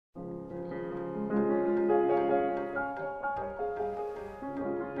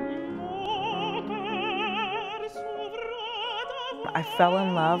I fell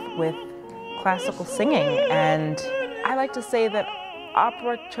in love with classical singing, and I like to say that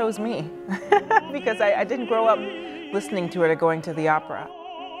opera chose me because I didn't grow up listening to it or going to the opera.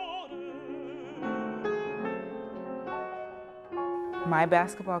 My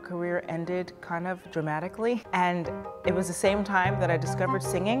basketball career ended kind of dramatically, and it was the same time that I discovered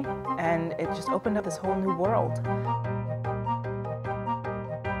singing, and it just opened up this whole new world.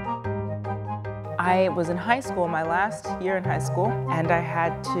 I was in high school, my last year in high school, and I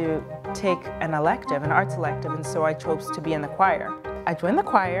had to take an elective, an arts elective, and so I chose to be in the choir. I joined the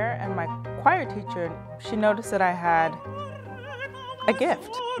choir, and my choir teacher, she noticed that I had a gift.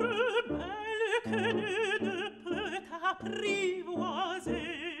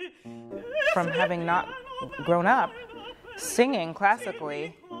 From having not grown up singing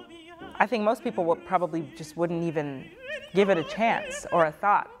classically, I think most people would probably just wouldn't even give it a chance or a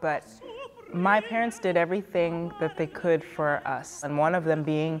thought, but my parents did everything that they could for us, and one of them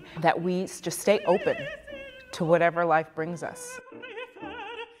being that we just stay open to whatever life brings us.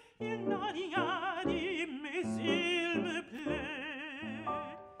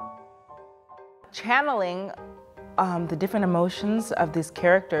 Channeling the different emotions of these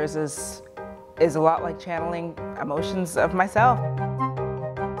characters is a lot like channeling emotions of myself.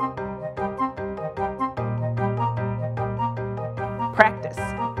 Practice,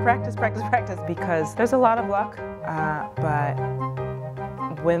 practice, practice, practice, because there's a lot of luck, but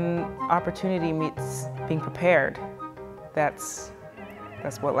when opportunity meets being prepared, that's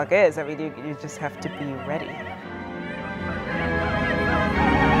what luck is. I mean, you just have to be ready.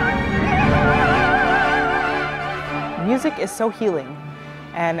 Music is so healing,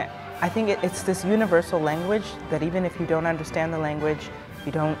 and I think it's this universal language that even if you don't understand the language,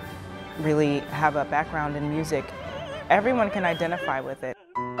 you don't really have a background in music, everyone can identify with it.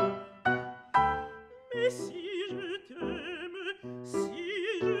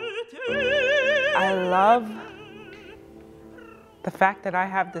 I love the fact that I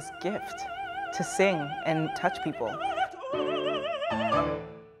have this gift to sing and touch people.